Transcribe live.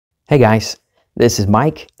Hey guys, this is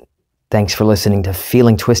Mike. Thanks for listening to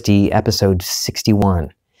Feeling Twisty, episode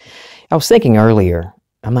 61. I was thinking earlier,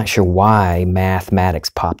 I'm not sure why mathematics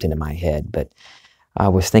popped into my head, but I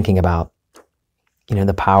was thinking about,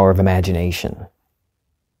 the power of imagination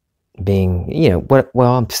being,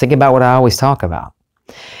 I'm thinking about what I always talk about.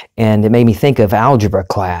 And it made me think of algebra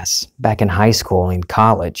class back in high school and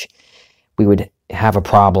college. We would have a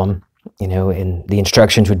problem, and the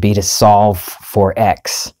instructions would be to solve for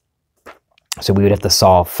x. So we would have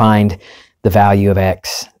to find the value of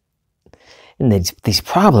x. And these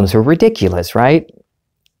problems were ridiculous, right?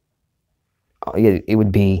 It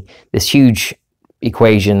would be this huge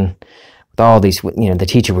equation with all these, the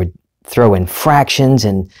teacher would throw in fractions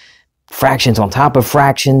and fractions on top of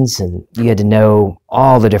fractions, and you had to know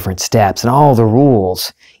all the different steps and all the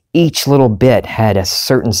rules. Each little bit had a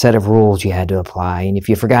certain set of rules you had to apply. And if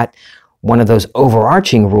you forgot one of those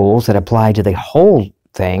overarching rules that applied to the whole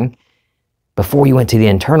thing, before you went to the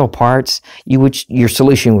internal parts, your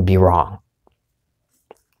solution would be wrong.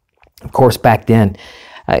 Of course, back then,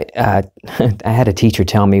 I had a teacher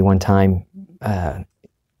tell me one time,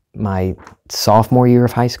 my sophomore year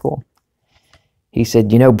of high school, he said,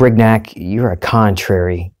 Brignac, you're a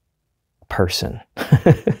contrary person.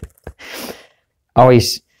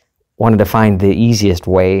 Always wanted to find the easiest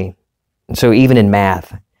way. So even in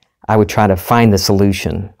math, I would try to find the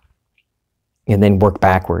solution and then work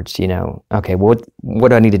backwards, okay, what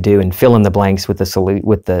do I need to do, and fill in the blanks with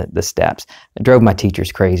the steps. I drove my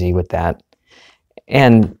teachers crazy with that.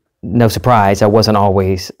 And no surprise, I was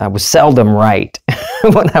seldom right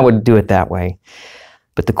when I would do it that way.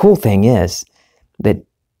 But the cool thing is that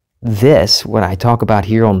what I talk about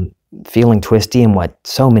here on Feeling Twisty, and what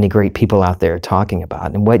so many great people out there are talking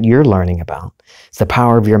about, and what you're learning about, it's the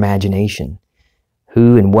power of your imagination.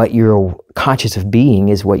 Who and what you're conscious of being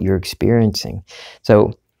is what you're experiencing.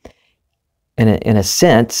 So in a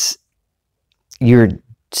sense, you're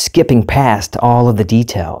skipping past all of the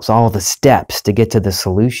details, all the steps to get to the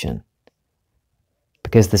solution.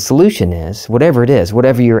 Because the solution is, whatever it is,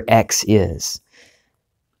 whatever your x is,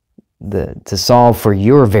 to solve for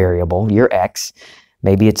your variable, your x,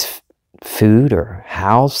 maybe it's food or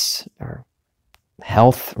house or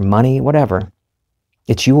health or money, whatever,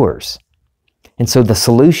 it's yours. And so the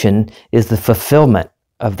solution is the fulfillment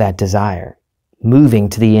of that desire, moving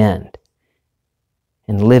to the end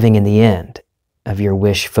and living in the end of your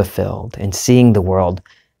wish fulfilled and seeing the world,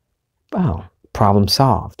 wow, problem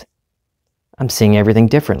solved. I'm seeing everything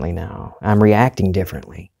differently now. I'm reacting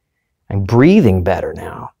differently. I'm breathing better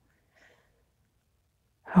now.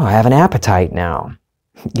 Oh, I have an appetite now.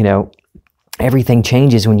 Everything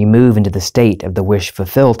changes when you move into the state of the wish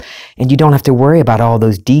fulfilled, and you don't have to worry about all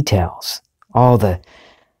those details. All the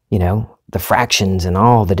fractions and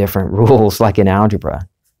all the different rules like in algebra.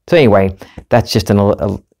 So anyway, that's just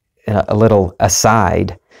a little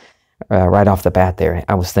aside right off the bat there.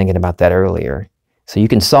 I was thinking about that earlier. So you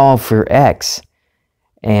can solve for x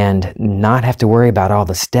and not have to worry about all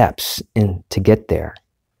the steps to get there,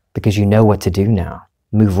 because you know what to do now.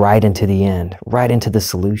 Move right into the end, right into the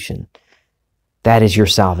solution. That is your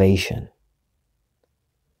salvation.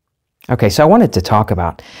 Okay, so I wanted to talk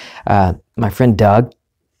about my friend Doug.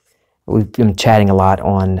 We've been chatting a lot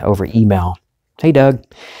over email. Hey, Doug.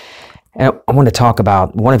 And I want to talk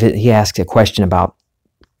about he asked a question about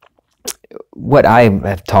what I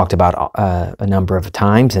have talked about a number of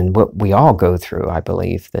times, and what we all go through. I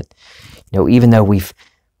believe that, even though we've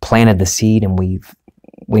planted the seed and we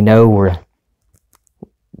know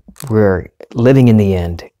we're living in the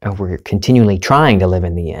end, we're continually trying to live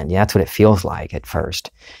in the end. Yeah, that's what it feels like at first.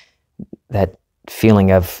 That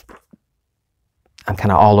feeling of I'm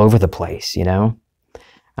kind of all over the place,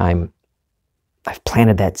 I've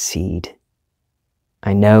planted that seed.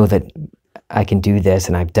 I know that I can do this,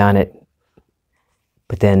 and I've done it.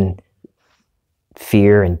 But then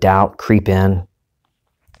fear and doubt creep in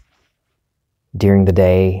during the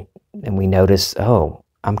day, and we notice, oh,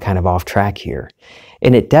 I'm kind of off track here.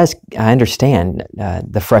 And I understand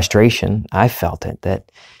the frustration. I felt it, that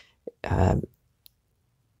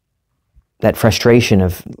frustration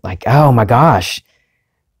of like, oh my gosh,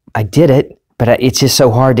 I did it, but it's just so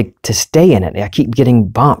hard to stay in it. I keep getting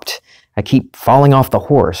bumped. I keep falling off the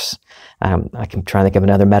horse. I can try to think of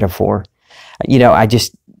another metaphor. I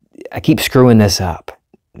keep screwing this up,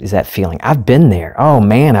 is that feeling. I've been there. Oh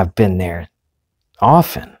man, I've been there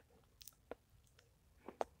often.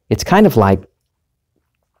 It's kind of like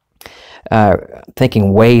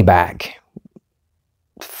thinking way back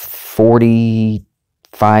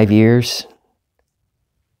 45 years.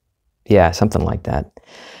 Yeah, something like that.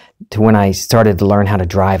 To when I started to learn how to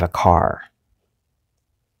drive a car.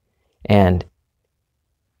 And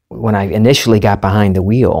when I initially got behind the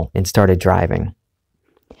wheel and started driving,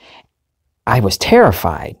 I was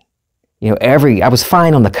terrified. I was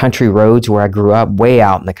fine on the country roads where I grew up, way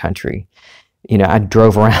out in the country. I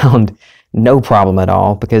drove around no problem at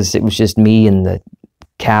all because it was just me and the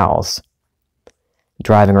cows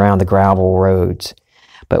driving around the gravel roads.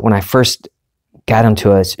 But when I first got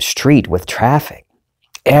onto a street with traffic,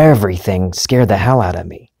 everything scared the hell out of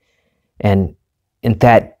me. And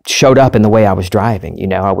that showed up in the way I was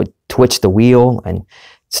driving. I would twitch the wheel and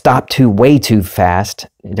stop way too fast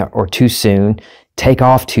or too soon, take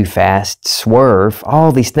off too fast, swerve,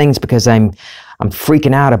 all these things because I'm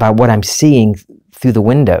freaking out about what I'm seeing through the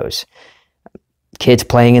windows. Kids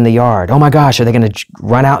playing in the yard. Oh my gosh, are they going to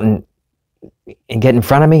run out and get in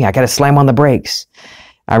front of me? I got to slam on the brakes.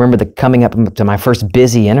 I remember coming up to my first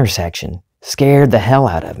busy intersection. Scared the hell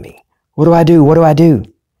out of me. What do I do? What do I do?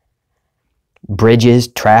 Bridges,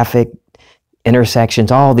 traffic,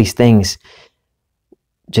 intersections, all these things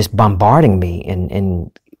just bombarding me,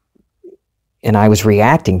 and I was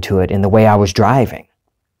reacting to it in the way I was driving.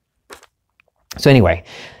 So anyway,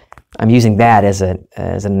 I'm using that as an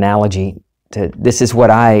analogy to, this is what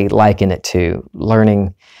I liken it to,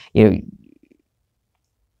 learning. You're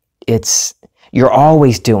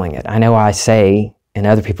always doing it. I know I say, and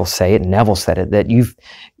other people say it, and Neville said it, that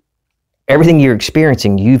everything you're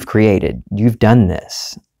experiencing, you've created. You've done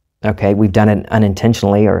this. Okay, we've done it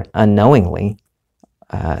unintentionally or unknowingly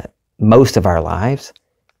most of our lives.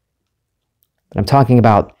 But I'm talking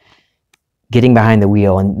about getting behind the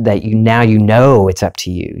wheel and that now you know it's up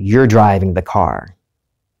to you. You're driving the car.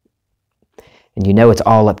 And it's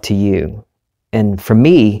all up to you. And for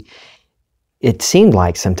me, it seemed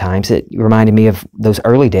like sometimes it reminded me of those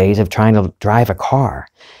early days of trying to drive a car.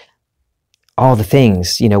 All the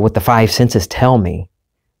things, what the five senses tell me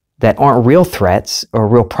that aren't real threats or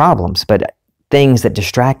real problems, but things that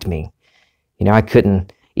distract me. I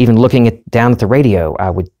couldn't, even looking down at the radio,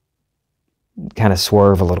 I would kind of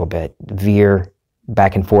swerve a little bit, veer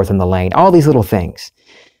back and forth in the lane, all these little things.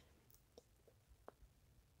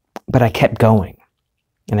 But I kept going,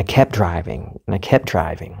 and I kept driving, and I kept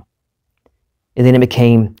driving. And then it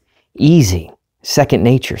became easy, second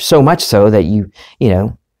nature, so much so that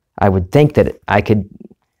I would think that I could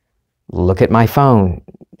look at my phone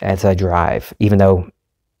as I drive, even though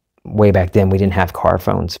way back then we didn't have car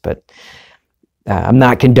phones. But I'm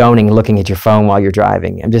not condoning looking at your phone while you're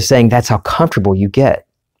driving. I'm just saying that's how comfortable you get,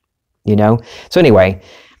 So anyway,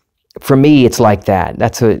 for me, it's like that.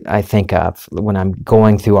 That's what I think of when I'm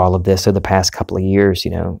going through all of this over the past couple of years.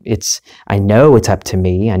 I know it's up to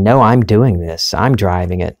me. I know I'm doing this. I'm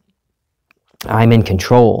driving it. I'm in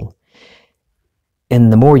control.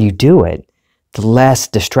 And the more you do it, the less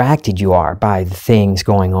distracted you are by the things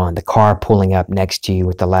going on. The car pulling up next to you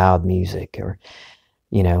with the loud music, or,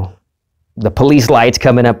 the police lights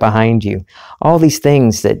coming up behind you. All these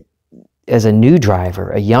things that, as a new driver,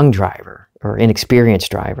 a young driver, or inexperienced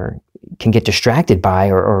driver, can get distracted by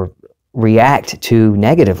or react to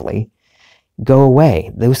negatively, go away.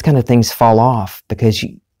 Those kind of things fall off because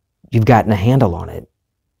you've gotten a handle on it.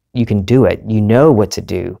 You can do it. You know what to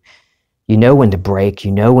do. You know when to brake.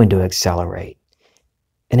 You know when to accelerate.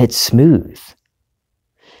 And it's smooth.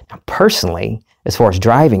 Now, personally, as far as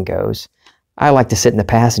driving goes, I like to sit in the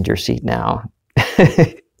passenger seat now.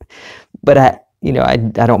 But I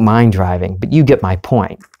don't mind driving, but you get my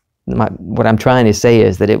point. What I'm trying to say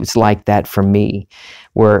is that it was like that for me,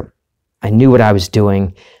 where I knew what I was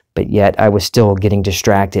doing, but yet I was still getting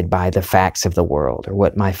distracted by the facts of the world, or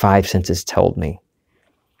what my five senses told me,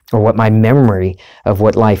 or what my memory of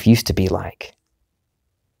what life used to be like.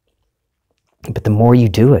 But the more you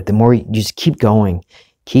do it, the more you just keep going,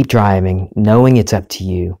 keep driving, knowing it's up to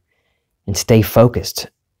you, and stay focused,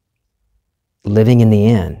 living in the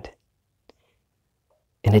end.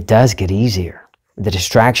 And it does get easier. The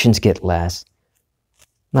distractions get less.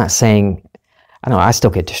 I'm not saying, I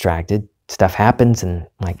still get distracted. Stuff happens and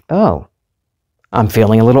I'm like, oh, I'm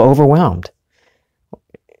feeling a little overwhelmed.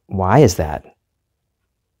 Why is that?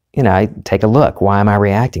 I take a look. Why am I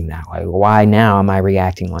reacting that way? Why now am I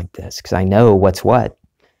reacting like this? Because I know what's what.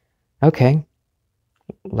 Okay,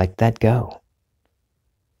 let that go.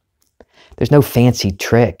 There's no fancy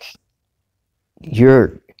trick.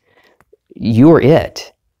 You're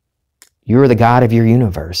it. You're the God of your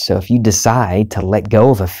universe. So if you decide to let go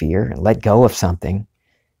of a fear and let go of something,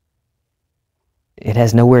 it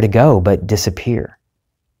has nowhere to go but disappear.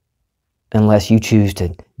 Unless you choose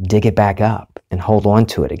to dig it back up and hold on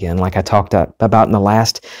to it again, like I talked about in the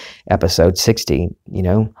last episode, 60.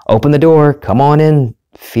 Open the door, come on in.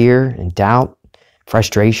 Fear and doubt,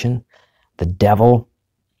 frustration, the devil,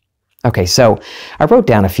 Okay, so I wrote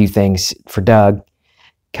down a few things for Doug,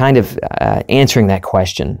 kind of answering that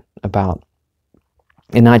question about,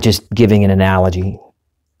 and not just giving an analogy,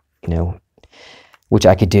 which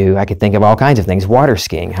I could do. I could think of all kinds of things. Water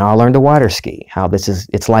skiing, how I learned to water ski, how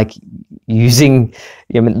it's like using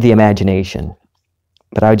the imagination.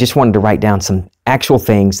 But I just wanted to write down some actual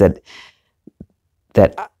things that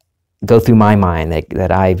go through my mind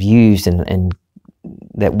that I've used and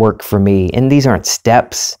that work for me. And these aren't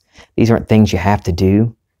steps. These aren't things you have to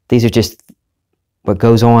do. These are just what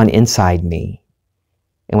goes on inside me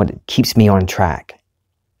and what keeps me on track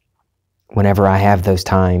whenever I have those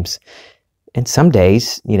times. And some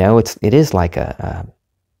days, it is like a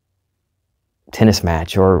tennis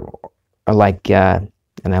match or like,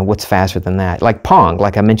 what's faster than that? Like Pong,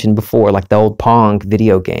 like I mentioned before, like the old Pong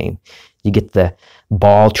video game. You get the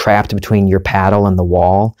ball trapped between your paddle and the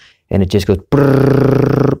wall, and it just goes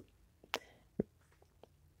brrrr.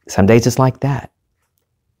 Some days it's like that.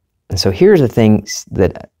 And so here's the things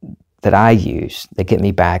that I use that get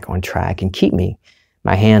me back on track and keep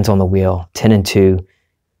my hands on the wheel, 10 and 2,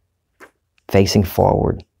 facing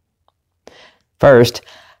forward. First,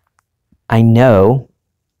 I know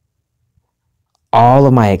all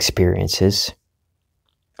of my experiences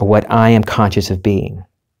are what I am conscious of being.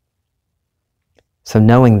 So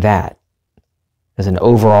knowing that as an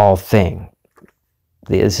overall thing,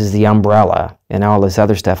 this is the umbrella, and all this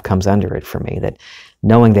other stuff comes under it for me, that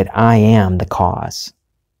knowing that I am the cause.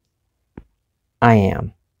 I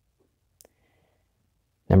am.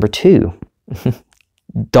 Number 2,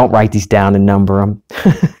 don't write these down and number them.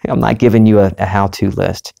 I'm not giving you a how-to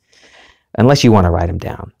list. Unless you want to write them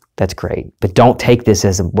down. That's great. But don't take this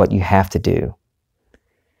as what you have to do.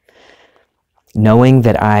 Knowing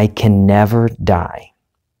that I can never die.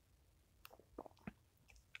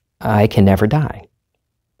 I can never die.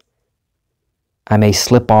 I may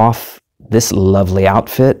slip off this lovely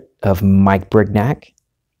outfit of Mike Brignac.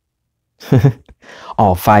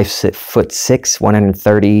 All 5'6",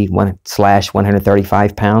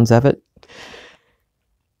 135 pounds of it.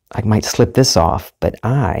 I might slip this off, but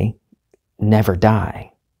I never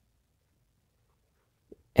die.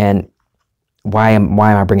 And why am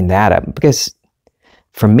I bringing that up? Because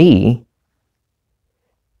for me,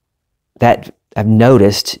 that I've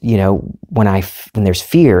noticed, when there's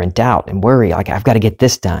fear and doubt and worry, like I've got to get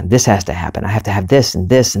this done. This has to happen. I have to have this and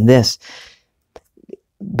this and this.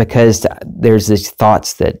 Because there's these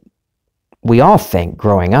thoughts that we all think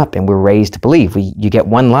growing up and we're raised to believe. You get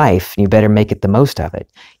one life and you better make it the most of it.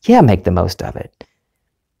 Yeah, make the most of it.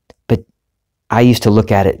 But I used to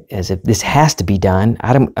look at it as if this has to be done.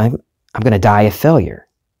 I'm going to die a failure.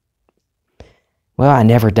 Well, I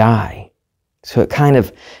never die. So it kind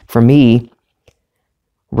of, for me,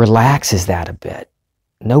 relaxes that a bit.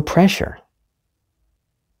 No pressure.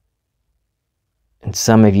 And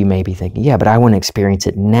some of you may be thinking, yeah, but I want to experience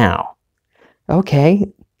it now. Okay,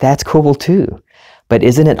 that's cool too. But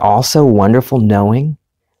isn't it also wonderful knowing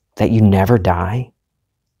that you never die?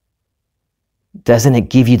 Doesn't it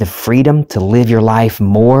give you the freedom to live your life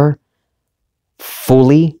more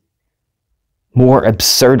fully, more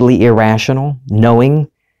absurdly irrational,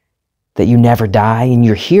 knowing that you never die and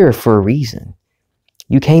you're here for a reason?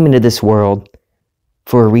 You came into this world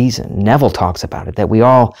for a reason. Neville talks about it, that we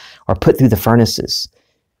all are put through the furnaces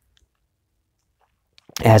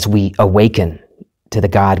as we awaken to the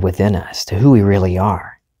God within us, to who we really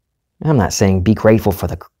are. I'm not saying be grateful for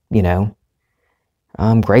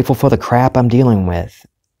I'm grateful for the crap I'm dealing with.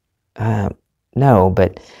 No,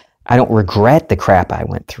 but I don't regret the crap I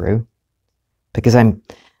went through because I'm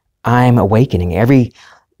awakening.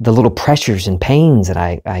 The little pressures and pains that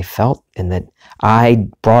I felt and that I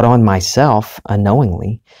brought on myself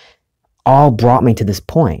unknowingly all brought me to this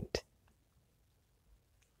point.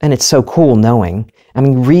 And it's so cool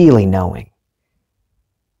really knowing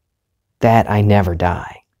that I never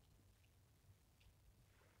die.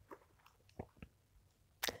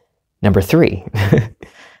 Number 3,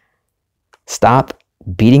 stop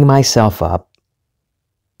beating myself up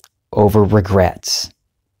over regrets.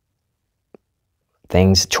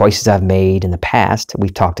 Choices I've made in the past,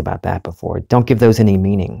 we've talked about that before. Don't give those any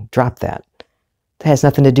meaning. Drop that. That has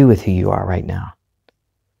nothing to do with who you are right now.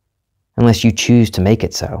 Unless you choose to make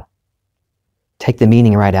it so. Take the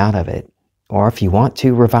meaning right out of it. Or if you want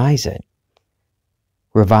to, revise it.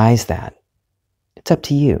 Revise that. It's up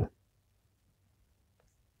to you.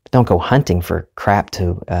 Don't go hunting for crap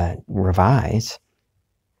to revise.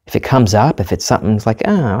 If it comes up, if it's something's like,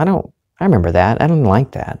 I remember that. I don't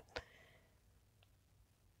like that.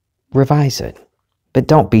 Revise it, but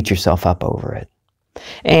don't beat yourself up over it.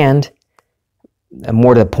 And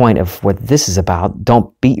more to the point of what this is about,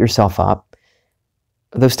 don't beat yourself up.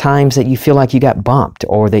 Those times that you feel like you got bumped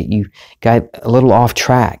or that you got a little off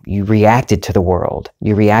track, you reacted to the world,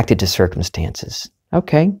 you reacted to circumstances.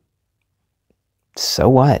 Okay, so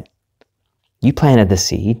what? You planted the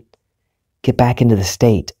seed. Get back into the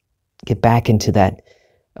state. Get back into that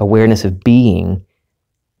awareness of being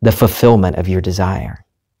the fulfillment of your desire.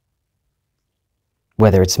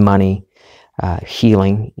 Whether it's money,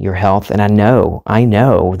 healing, your health. And I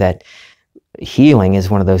know that healing is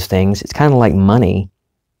one of those things. It's kind of like money,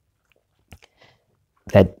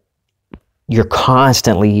 that you're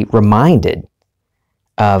constantly reminded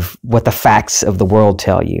of what the facts of the world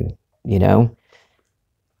tell you, you know?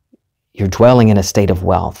 You're dwelling in a state of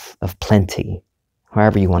wealth, of plenty,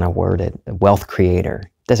 however you want to word it, a wealth creator.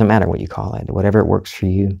 Doesn't matter what you call it, whatever it works for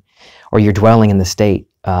you. Or you're dwelling in the state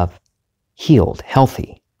of healed,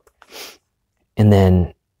 healthy. And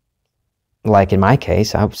then, like in my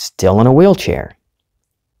case, I was still in a wheelchair.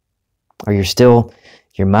 Or your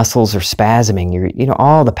muscles are spasming,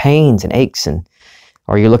 all the pains and aches,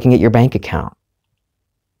 or you're looking at your bank account.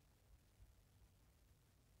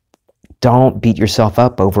 Don't beat yourself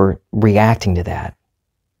up over reacting to that.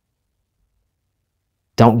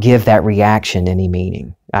 Don't give that reaction any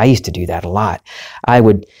meaning. I used to do that a lot. I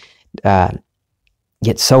would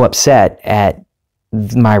get so upset at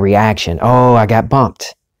my reaction. Oh, I got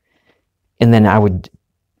bumped. And then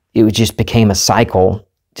it just became a cycle,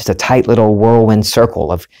 just a tight little whirlwind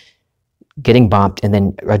circle of getting bumped and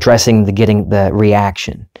then addressing getting the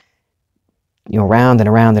reaction. Round and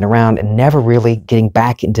around and around, and never really getting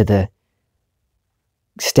back into the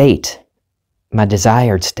state, my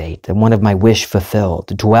desired state, the one of my wish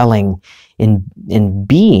fulfilled, dwelling in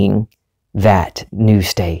being that new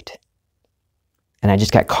state. And I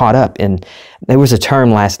just got caught up in, there was a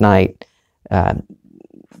term last night.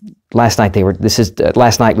 Last night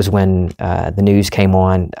was when the news came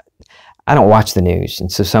on. I don't watch the news.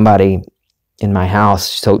 And so somebody in my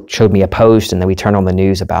house showed me a post, and then we turned on the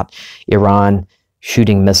news about Iran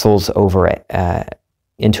shooting missiles over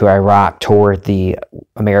into Iraq toward the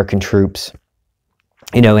American troops,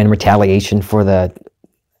 in retaliation for the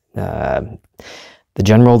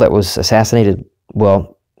general that was assassinated,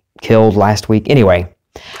 killed last week. Anyway,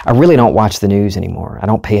 I really don't watch the news anymore. I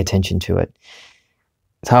don't pay attention to it.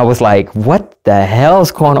 So I was like, what the hell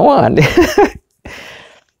is going on?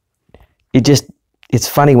 It's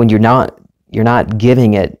funny when you're not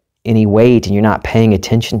giving it any weight and you're not paying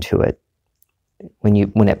attention to it.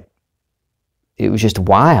 It was just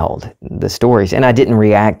wild, the stories. And I didn't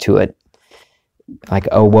react to it like,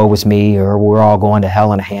 oh, woe was me, or we're all going to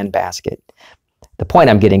hell in a handbasket. The point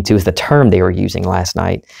I'm getting to is the term they were using last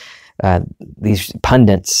night. These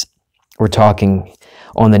pundits were talking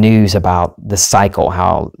on the news about the cycle,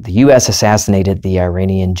 how the U.S. assassinated the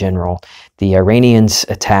Iranian general. The Iranians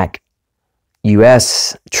attack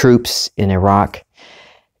U.S. troops in Iraq.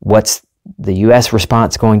 What's the U.S.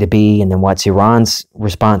 response going to be, and then what's Iran's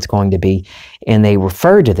response going to be? And they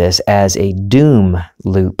referred to this as a doom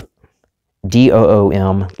loop,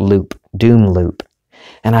 D-O-O-M loop, doom loop.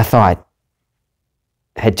 And I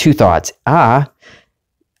had two thoughts. I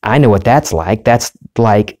know what that's like. That's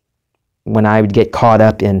like when I would get caught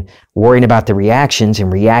up in worrying about the reactions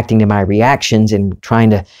and reacting to my reactions and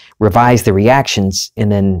trying to revise the reactions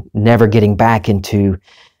and then never getting back into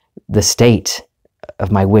the state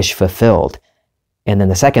of my wish fulfilled. And then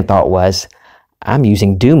the second thought was, I'm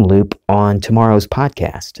using doom loop on tomorrow's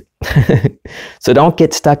podcast. So don't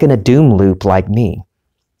get stuck in a doom loop like me.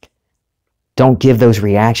 Don't give those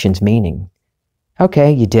reactions meaning.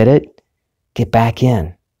 Okay, you did it. Get back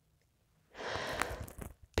in.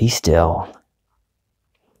 Be still.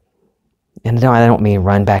 And no, I don't mean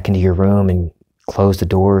run back into your room and close the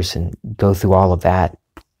doors and go through all of that.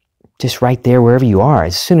 Just right there, wherever you are,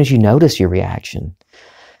 as soon as you notice your reaction.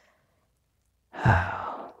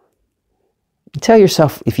 Tell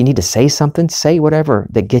yourself, if you need to say something, say whatever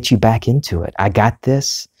that gets you back into it. I got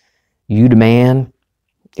this. You the man.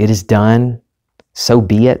 It is done. So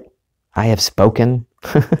be it. I have spoken.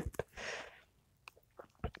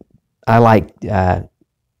 I like,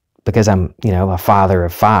 because I'm, a father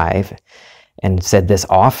of 5 and said this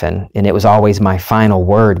often, and it was always my final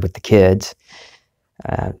word with the kids.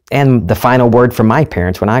 And the final word from my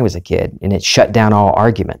parents when I was a kid, and it shut down all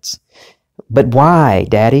arguments. But why,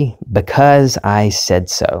 Daddy? Because I said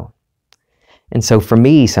so. And so for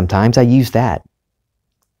me, sometimes I use that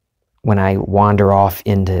when I wander off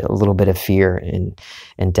into a little bit of fear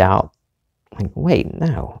and doubt. Like, wait,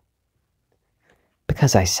 no.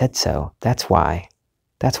 Because I said so. That's why.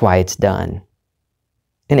 That's why it's done.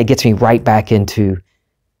 And it gets me right back into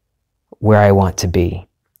where I want to be.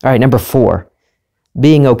 All right, number 4,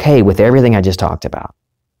 being okay with everything I just talked about.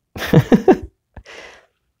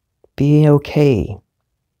 Being okay.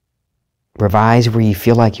 Revise where you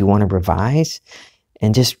feel like you want to revise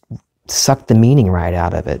and just suck the meaning right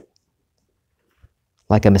out of it.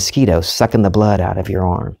 Like a mosquito sucking the blood out of your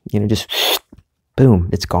arm. Just boom,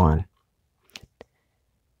 it's gone.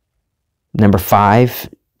 Number 5,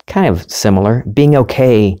 kind of similar, being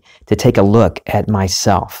okay to take a look at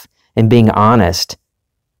myself and being honest.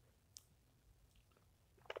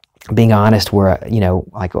 Being honest where,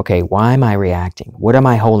 like, okay, why am I reacting? What am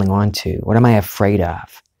I holding on to? What am I afraid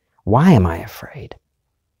of? Why am I afraid?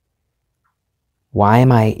 Why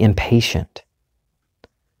am I impatient?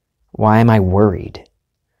 Why am I worried?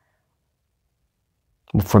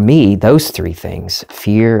 For me, those 3 things,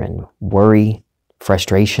 fear and worry,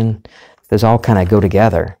 frustration, those all kind of go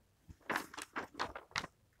together.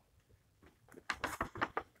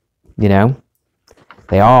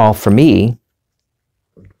 They all, for me,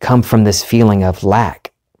 come from this feeling of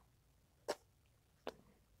lack,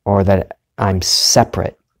 or that I'm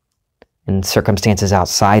separate and circumstances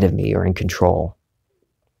outside of me are in control,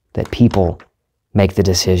 that people make the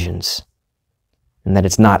decisions, and that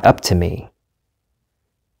it's not up to me.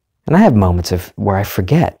 And I have moments where I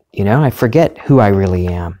forget, I forget who I really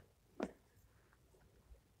am.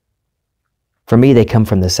 For me, they come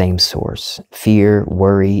from the same source: fear,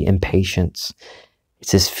 worry, impatience.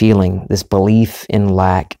 It's this feeling, this belief in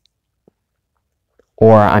lack.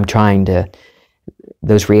 Or I'm trying to,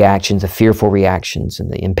 those reactions, the fearful reactions and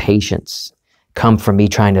the impatience come from me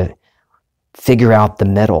trying to figure out the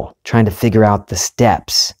middle, trying to figure out the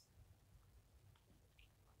steps.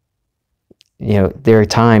 There are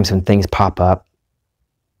times when things pop up,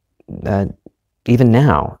 even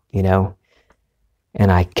now,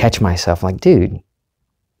 and I catch myself like, dude,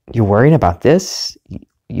 you're worrying about this?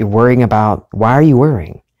 You're worrying about, why are you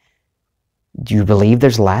worrying? Do you believe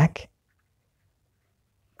there's lack?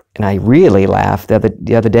 And I really laughed.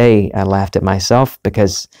 The other day, I laughed at myself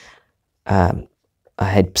because I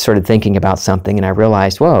had started thinking about something and I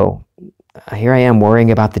realized, whoa, here I am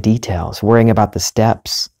worrying about the details, worrying about the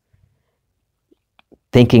steps,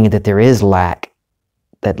 thinking that there is lack,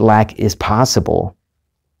 that lack is possible.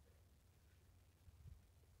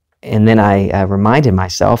 And then I reminded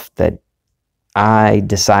myself that I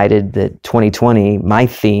decided that 2020, my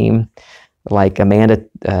theme, like Amanda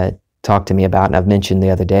talked to me about, and I've mentioned the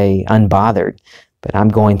other day, unbothered, but I'm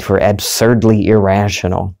going for absurdly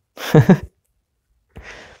irrational.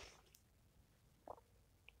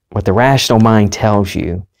 What the rational mind tells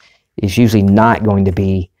you is usually not going to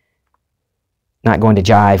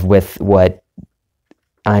jive with what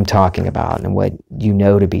I'm talking about and what you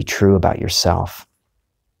know to be true about yourself.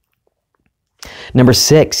 Number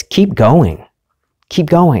 6, keep going. Keep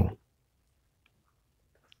going.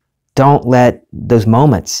 Don't let those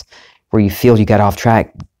moments where you feel you got off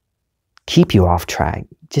track keep you off track.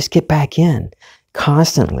 Just get back in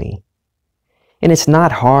constantly. And it's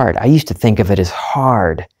not hard. I used to think of it as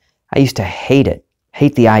hard. I used to hate it,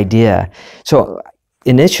 hate the idea. So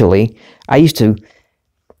initially, I used to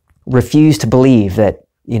refuse to believe that,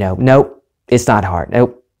 nope, it's not hard.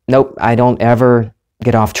 Nope, I don't ever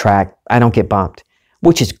get off track. I don't get bumped,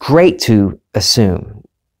 which is great to assume.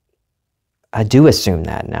 I do assume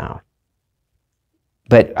that now.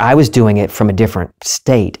 But I was doing it from a different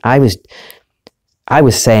state. I was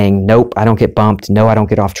saying, nope, I don't get bumped. No, I don't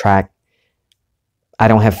get off track. I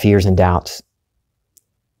don't have fears and doubts.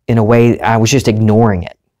 In a way, I was just ignoring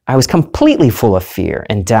it. I was completely full of fear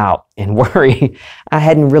and doubt and worry. I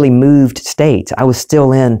hadn't really moved states. I was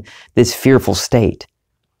still in this fearful state.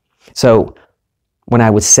 So when I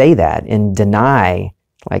would say that and deny,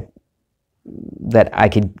 like, that I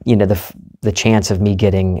could, the chance of me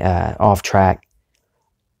getting off track,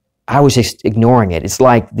 I was just ignoring it. It's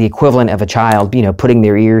like the equivalent of a child, putting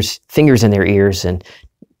their fingers in their ears and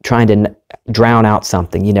trying to drown out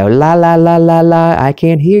something, la, la, la, la, la, I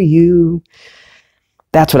can't hear you.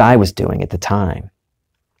 That's what I was doing at the time.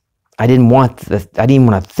 I didn't even want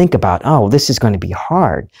to think about, oh, this is going to be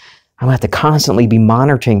hard. I'm going to have to constantly be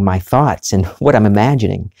monitoring my thoughts and what I'm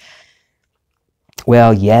imagining.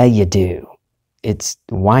 Well, yeah, you do.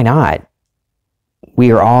 Why not?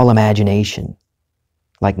 We are all imagination,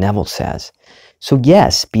 like Neville says. So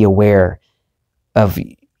yes, be aware of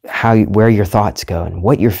where your thoughts go and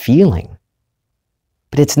what you're feeling.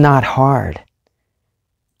 But it's not hard.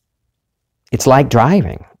 It's like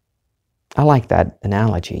driving. I like that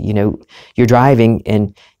analogy. You're driving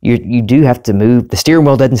and you do have to move. The steering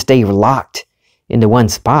wheel doesn't stay locked into one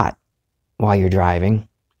spot while you're driving.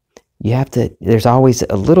 There's always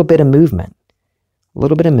a little bit of movement. A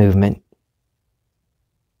little bit of movement.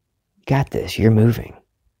 You got this. You're moving.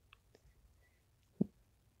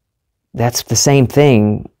 That's the same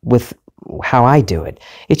thing with how I do it.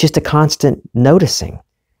 It's just a constant noticing.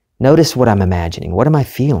 Notice what I'm imagining. What am I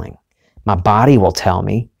feeling? My body will tell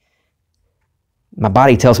me. My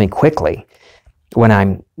body tells me quickly when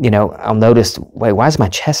I'm, I'll notice, wait, why is my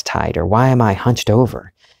chest tight? Or why am I hunched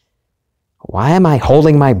over? Why am I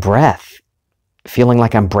holding my breath, feeling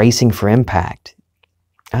like I'm bracing for impact?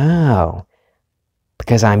 Oh,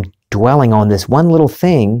 because I'm dwelling on this one little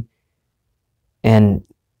thing and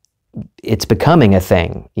it's becoming a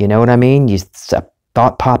thing. You know what I mean? A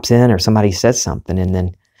thought pops in or somebody says something and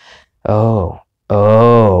then, oh,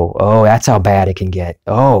 that's how bad it can get.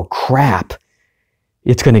 Oh, crap.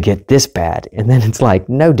 It's going to get this bad. And then it's like,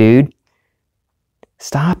 no, dude,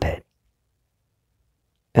 stop it.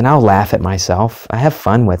 And I'll laugh at myself. I have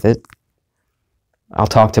fun with it. I'll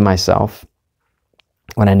talk to myself.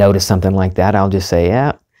 When I notice something like that, I'll just say,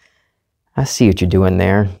 yeah, I see what you're doing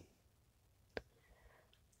there.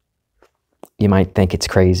 You might think it's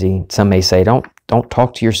crazy. Some may say, don't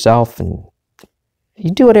talk to yourself, and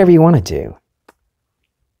you do whatever you want to do.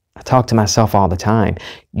 I talk to myself all the time.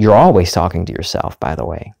 You're always talking to yourself, by the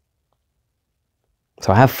way.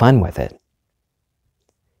 So I have fun with it.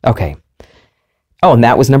 Okay. Oh, and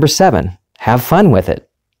that was number 7. Have fun with it.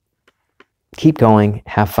 Keep going.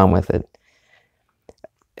 Have fun with it.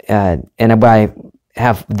 And if I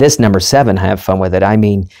have this number 7, have fun with it, I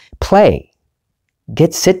mean play.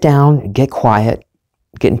 Sit down, get quiet,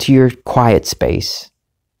 get into your quiet space.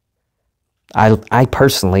 I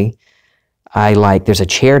personally, there's a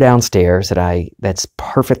chair downstairs that's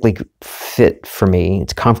perfectly fit for me.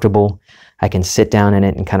 It's comfortable. I can sit down in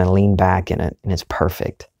it and kind of lean back in it, and it's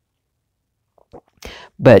perfect.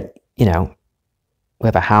 But, we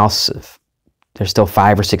have a house there's still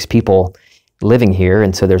 5 or 6 people living here,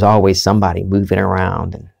 and so there's always somebody moving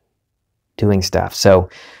around and doing stuff. So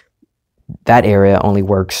that area only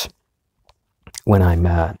works when I'm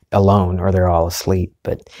alone or they're all asleep.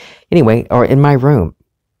 But anyway, or in my room,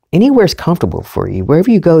 anywhere's comfortable for you. Wherever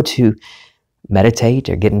you go to meditate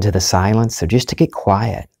or get into the silence or just to get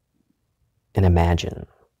quiet and imagine.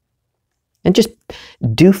 And just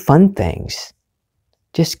do fun things.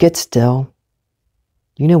 Just get still.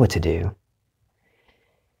 You know what to do.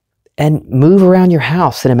 And move around your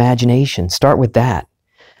house in imagination. Start with that.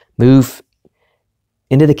 Move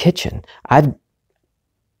into the kitchen.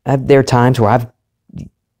 There are times where I've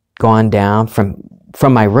gone down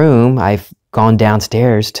from my room, I've gone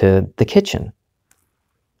downstairs to the kitchen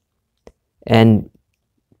and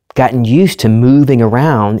gotten used to moving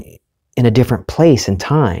around in a different place and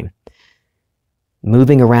time.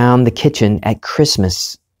 Moving around the kitchen at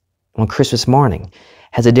Christmas, on Christmas morning,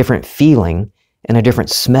 has a different feeling and a different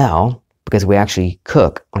smell because we actually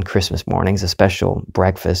cook on Christmas mornings, a special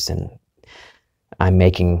breakfast, and I'm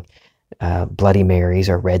making Bloody Marys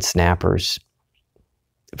or Red Snappers.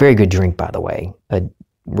 Very good drink, by the way. A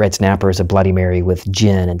Red Snapper is a Bloody Mary with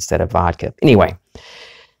gin instead of vodka. Anyway,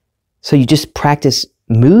 so you just practice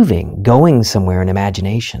moving, going somewhere in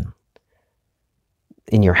imagination.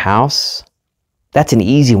 In your house, that's an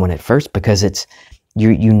easy one at first because it's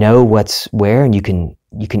you know what's where, and you can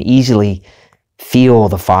easily feel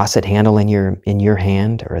the faucet handle in your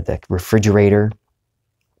hand or the refrigerator.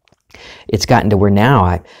 It's gotten to where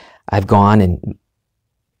now I've gone and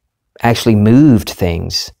actually moved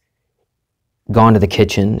things, gone to the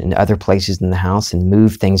kitchen and other places in the house and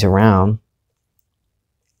moved things around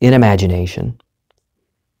in imagination,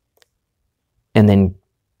 and then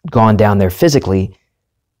gone down there physically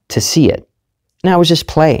to see it. And I was just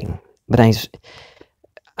playing, but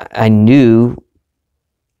I knew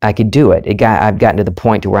I could do it. I've gotten to the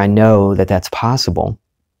point to where I know that that's possible.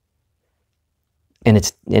 And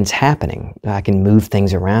it's happening. I can move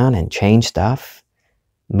things around and change stuff,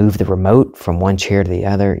 move the remote from one chair to the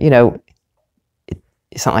other.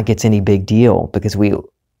 It's not like it's any big deal because we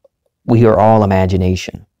are all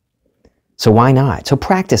imagination. So why not? So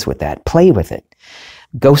practice with that. Play with it.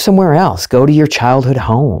 Go somewhere else. Go to your childhood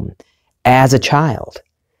home as a child.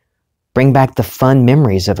 Bring back the fun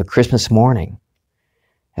memories of a Christmas morning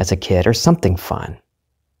as a kid or something fun.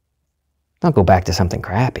 Don't go back to something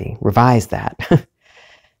crappy. Revise that.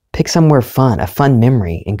 Pick somewhere fun, a fun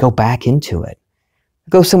memory, and go back into it.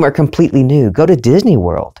 Go somewhere completely new. Go to Disney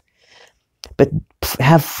World. But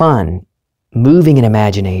have fun, moving in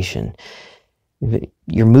imagination.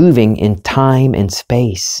 You're moving in time and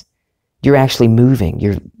space. You're actually moving.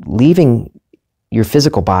 You're leaving your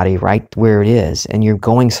physical body right where it is, and you're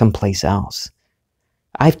going someplace else.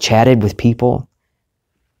 I've chatted with people.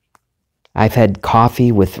 I've had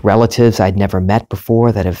coffee with relatives I'd never met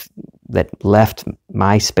before that have that left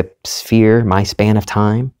my sphere, my span of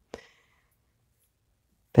time,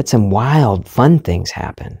 that some wild, fun things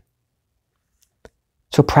happen.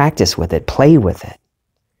 So practice with it, play with it.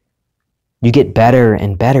 You get better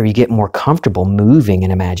and better. You get more comfortable moving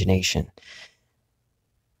in imagination.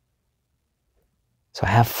 So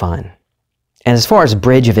have fun. And as far as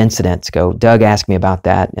bridge of incidents go, Doug asked me about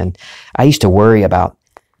that, and I used to worry about,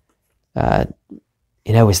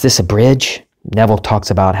 is this a bridge? Neville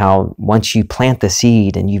talks about how once you plant the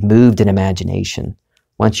seed and you've moved in imagination,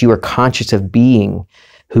 once you are conscious of being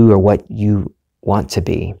who or what you want to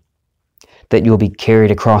be, that you'll be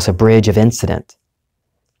carried across a bridge of incident,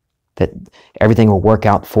 that everything will work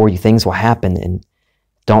out for you, things will happen, and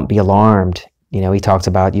don't be alarmed. He talks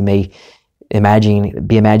about you may be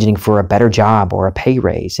imagining for a better job or a pay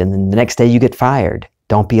raise, and then the next day you get fired.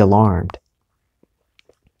 Don't be alarmed.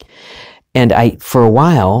 And for a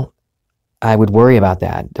while, I would worry about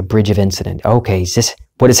that, the bridge of incident. Okay,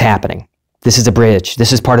 what is happening? This is a bridge.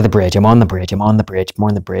 This is part of the bridge. I'm on the bridge. I'm on the bridge. I'm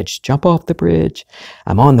on the bridge. Jump off the bridge.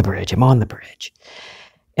 I'm on the bridge. I'm on the bridge.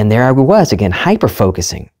 And there I was again,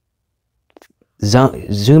 hyper-focusing,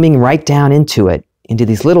 zooming right down into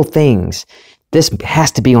these little things. This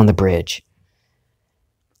has to be on the bridge.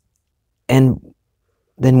 And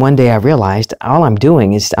then one day I realized all I'm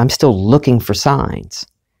doing is I'm still looking for signs.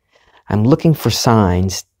 I'm looking for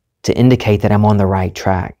signs to indicate that I'm on the right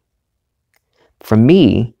track. For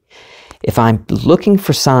me, if I'm looking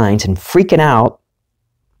for signs and freaking out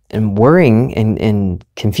and worrying and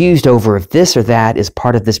confused over if this or that is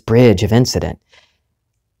part of this bridge of incident,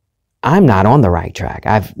 I'm not on the right track.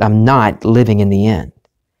 I'm not living in the end.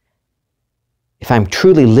 If I'm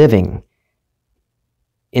truly living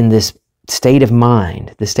in this state of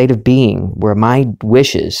mind, the state of being where my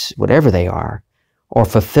wishes, whatever they are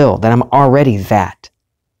fulfilled, that I'm already that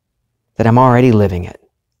I'm already living it,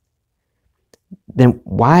 then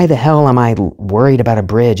why the hell am I worried about a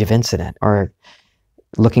bridge of incident or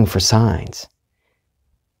looking for signs?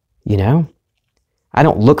 I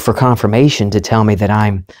don't look for confirmation to tell me that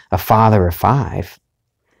I'm a father of 5.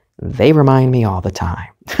 They remind me all the time.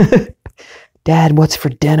 Dad, what's for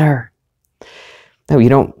dinner? No, you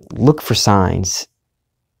don't look for signs.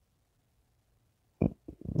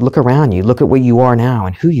 Look around you. Look at what you are now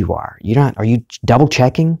and who you are. Are you double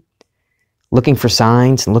checking? Looking for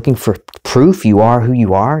signs and looking for proof you are who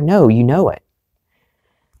you are? No, you know it.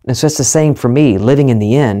 And so it's the same for me. Living in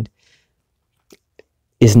the end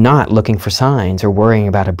is not looking for signs or worrying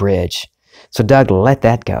about a bridge. So Doug, let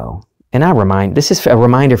that go. And this is a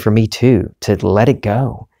reminder for me too, to let it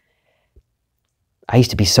go. I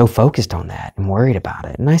used to be so focused on that and worried about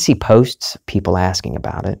it. And I see posts, people asking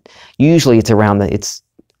about it. Usually it's around it's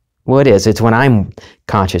when I'm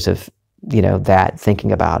conscious of, that,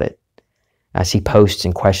 thinking about it. I see posts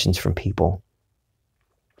and questions from people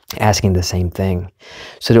asking the same thing.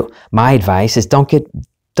 So my advice is don't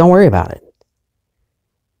worry about it.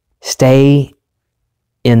 Stay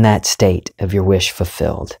in that state of your wish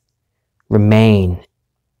fulfilled. Remain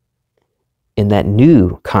in that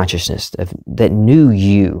new consciousness, of that new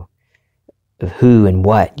you, of who and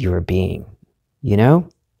what you are being.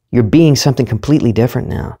 You're being something completely different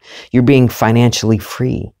now. You're being financially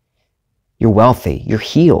free. You're wealthy. You're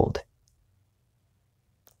healed.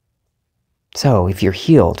 So if you're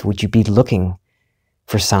healed, would you be looking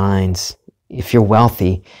for signs? If you're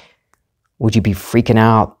wealthy, would you be freaking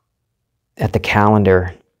out at the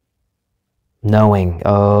calendar, knowing,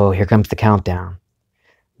 oh, here comes the countdown.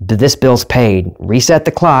 This bill's paid. Reset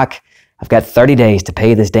the clock. I've got 30 days to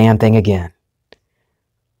pay this damn thing again.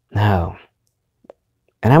 No.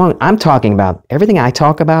 And I'm talking about, everything I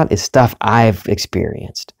talk about is stuff I've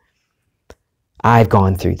experienced. I've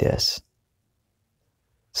gone through this.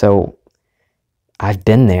 So I've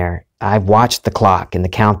been there. I've watched the clock and the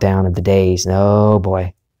countdown of the days. And oh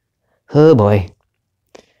boy. Oh boy.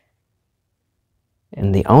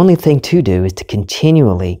 And the only thing to do is to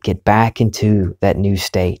continually get back into that new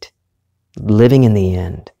state, living in the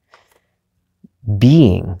end,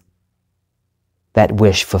 being that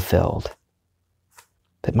wish fulfilled.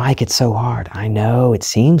 But Mike, it's so hard. I know it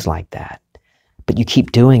seems like that, but you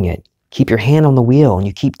keep doing it. Keep your hand on the wheel and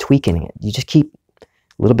you keep tweaking it. You just keep a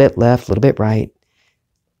little bit left, a little bit right.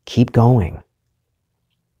 Keep going.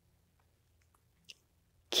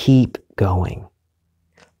 Keep going.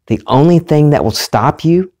 The only thing that will stop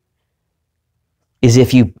you is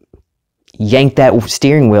if you yank that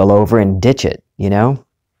steering wheel over and ditch it, Kind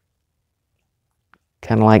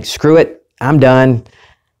of like, screw it, I'm done.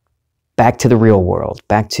 Back to the real world,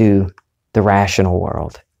 back to the rational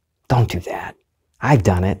world. Don't do that. I've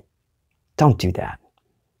done it. Don't do that.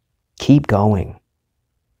 Keep going.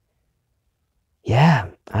 Yeah,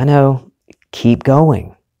 I know. Keep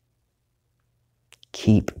going.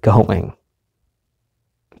 Keep going.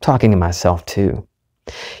 I'm talking to myself too.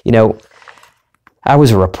 You know, I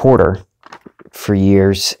was a reporter for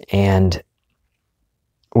years, and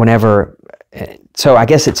so I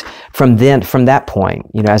guess it's from that point,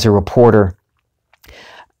 you know, as a reporter,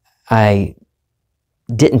 I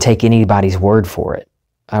didn't take anybody's word for it.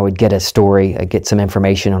 I would get a story, I'd get some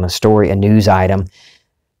information on a story, a news item,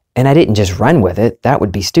 and I didn't just run with it. That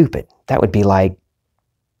would be stupid. That would be like,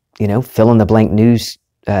 you know, fill in the blank news,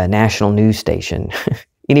 national news station,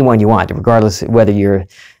 anyone you want, regardless of whether you're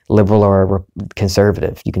liberal or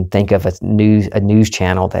conservative. You can think of a news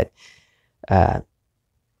channel that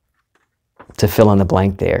to fill in the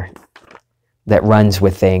blank there, that runs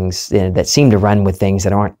with things, that seem to run with things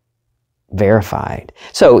that aren't verified.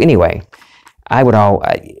 So anyway, I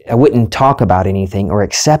wouldn't talk about anything or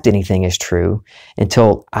accept anything as true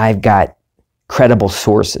until I've got credible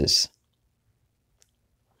sources.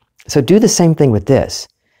 So do the same thing with this.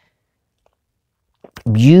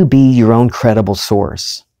 You be your own credible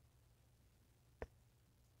source.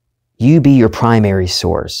 You be your primary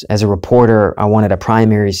source. As a reporter, I wanted a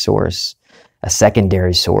primary source, a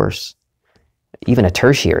secondary source, even a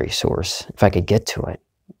tertiary source, if I could get to it.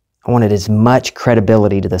 I wanted as much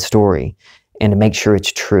credibility to the story and to make sure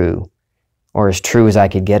it's true, or as true as I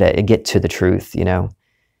could get to the truth, you know,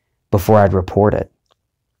 before I'd report it.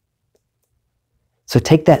 So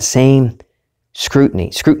take that same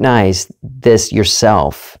scrutinize this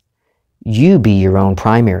yourself. You be your own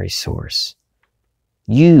primary source.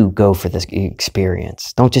 You go for this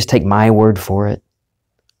experience. Don't just take my word for it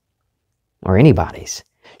or anybody's.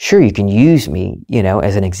 Sure, you can use me, you know,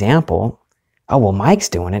 as an example. Oh, well, Mike's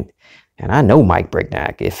doing it, and I know Mike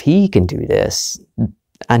Brignac. If he can do this,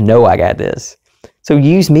 I know I got this. So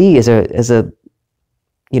use me as a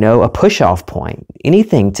you know, a push-off point.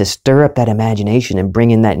 Anything to stir up that imagination and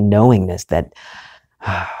bring in that knowingness that,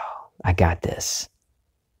 oh, I got this.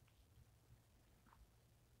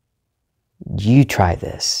 You try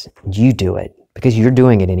this. You do it, because you're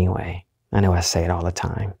doing it anyway. I know I say it all the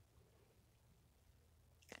time.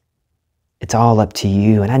 It's all up to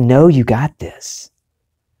you, and I know you got this.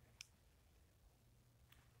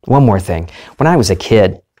 One more thing. When I was a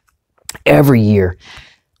kid, every year,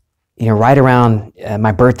 you know, right around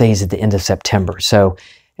my birthday is at the end of September. So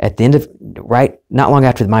at the end of, not long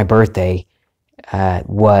after my birthday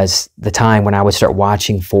was the time when I would start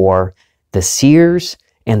watching for the Sears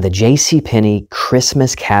and the JCPenney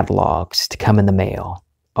Christmas catalogs to come in the mail.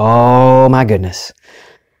 Oh my goodness.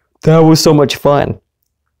 That was so much fun.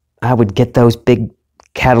 I would get those big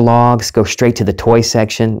catalogs, go straight to the toy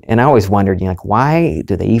section, and I always wondered, you know, like, why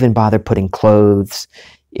do they even bother putting clothes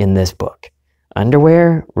in this book?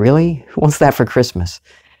 Underwear? Really? Who wants that for Christmas?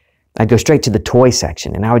 I'd go straight to the toy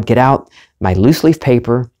section, and I would get out my loose leaf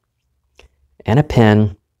paper and a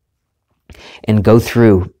pen and go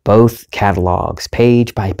through both catalogs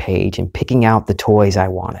page by page and picking out the toys I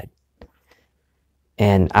wanted.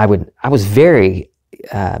 And I was very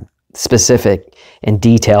specific and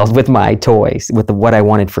detailed with my toys, with what I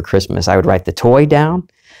wanted for Christmas. I would write the toy down,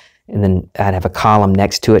 and then I'd have a column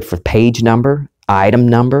next to it for page number, item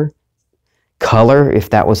number, color, if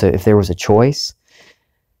there was a choice.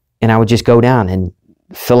 And I would just go down and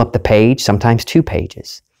fill up the page, sometimes 2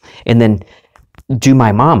 pages. And then do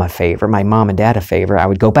my mom and dad a favor. I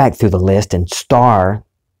would go back through the list and star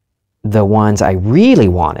the ones I really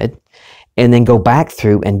wanted, and then go back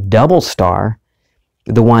through and double star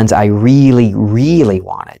the ones I really, really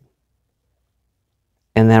wanted.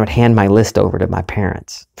 And then I would hand my list over to my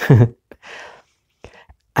parents.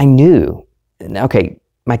 I knew, okay,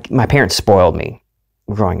 my parents spoiled me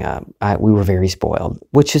growing up. We were very spoiled,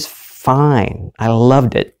 which is fine. I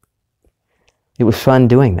loved it. It was fun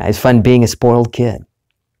doing that. It's fun being a spoiled kid.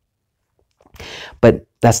 But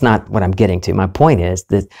that's not what I'm getting to. My point is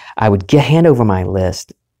that I would hand over my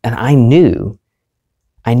list, and I knew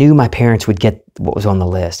my parents would get what was on the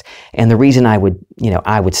list. And the reason I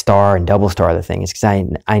would star and double star the thing is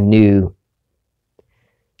because I knew,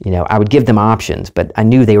 you know, I would give them options, but I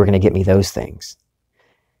knew they were going to get me those things.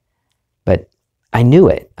 But I knew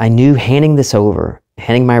it. I knew handing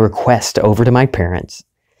my request over to my parents,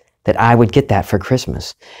 that I would get that for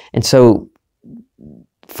Christmas. And so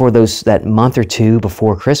for that month or two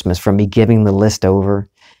before Christmas, from me giving the list over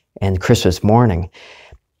and Christmas morning,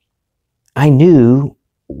 I knew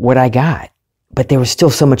what I got, but there was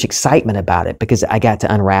still so much excitement about it because I got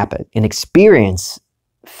to unwrap it and experience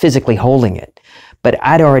physically holding it. But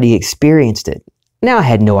I'd already experienced it. Now, I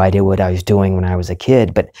had no idea what I was doing when I was a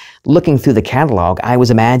kid, but looking through the catalog, I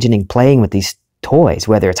was imagining playing with these toys,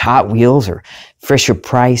 whether it's Hot Wheels or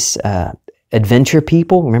Fisher-Price Adventure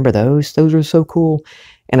People. Remember those? Those are so cool.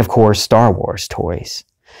 And of course, Star Wars toys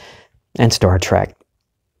and Star Trek,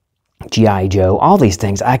 G.I. Joe, all these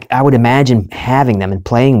things. I would imagine having them and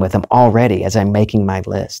playing with them already as I'm making my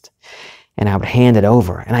list. And I would hand it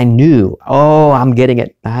over. And I knew, oh, I'm getting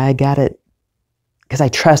it. I got it. Because I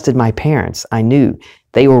trusted my parents. I knew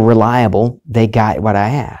they were reliable. They got what I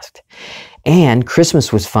asked. And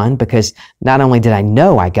Christmas was fun because not only did I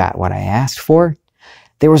know I got what I asked for,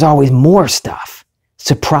 there was always more stuff.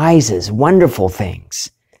 Surprises, wonderful things,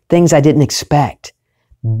 things I didn't expect,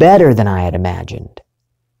 better than I had imagined.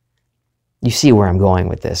 You see where I'm going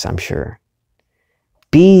with this, I'm sure.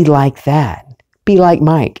 Be like that. Be like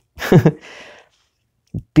Mike.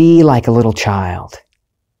 Be like a little child.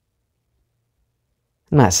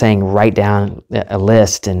 I'm not saying write down a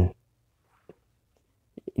list, and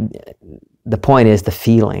the point is the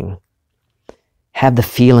feeling. Have the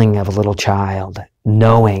feeling of a little child,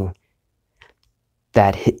 knowing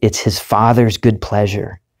that it's his Father's good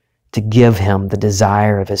pleasure to give him the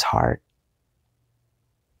desire of his heart.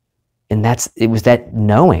 And it was that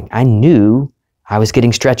knowing. I knew I was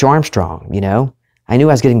getting Stretch Armstrong, you know. I knew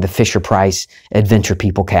I was getting the Fisher-Price Adventure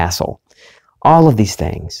People Castle. All of these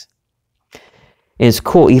things. And it's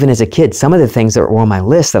cool, even as a kid, some of the things that were on my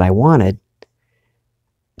list that I wanted,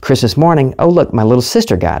 Christmas morning, oh look, my little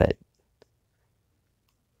sister got it.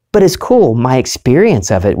 But it's cool, my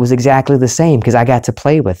experience of it was exactly the same because I got to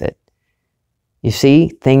play with it. You see,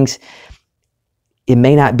 things, it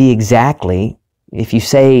may not be exactly, if you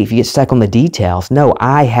get stuck on the details, no,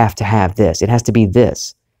 I have to have this, it has to be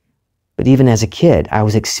this. But even as a kid, I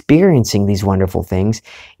was experiencing these wonderful things,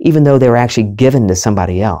 even though they were actually given to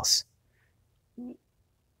somebody else.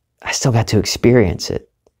 I still got to experience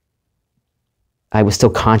it. I was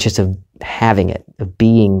still conscious of having it, of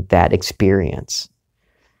being that experience.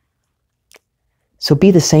 So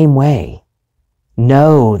be the same way.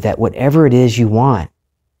 Know that whatever it is you want,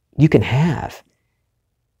 you can have.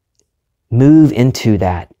 Move into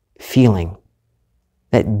that feeling,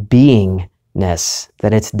 that beingness,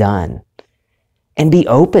 that it's done. And be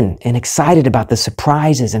open and excited about the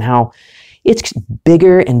surprises and how it's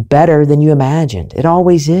bigger and better than you imagined. It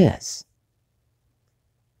always is.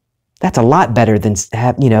 That's a lot better than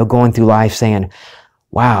going through life saying,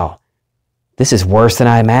 wow, this is worse than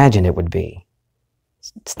I imagined it would be.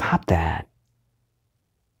 Stop that.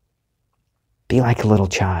 Be like a little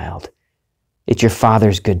child. It's your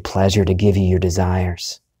Father's good pleasure to give you your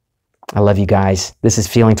desires. I love you guys. This is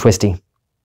Feeling Twisty.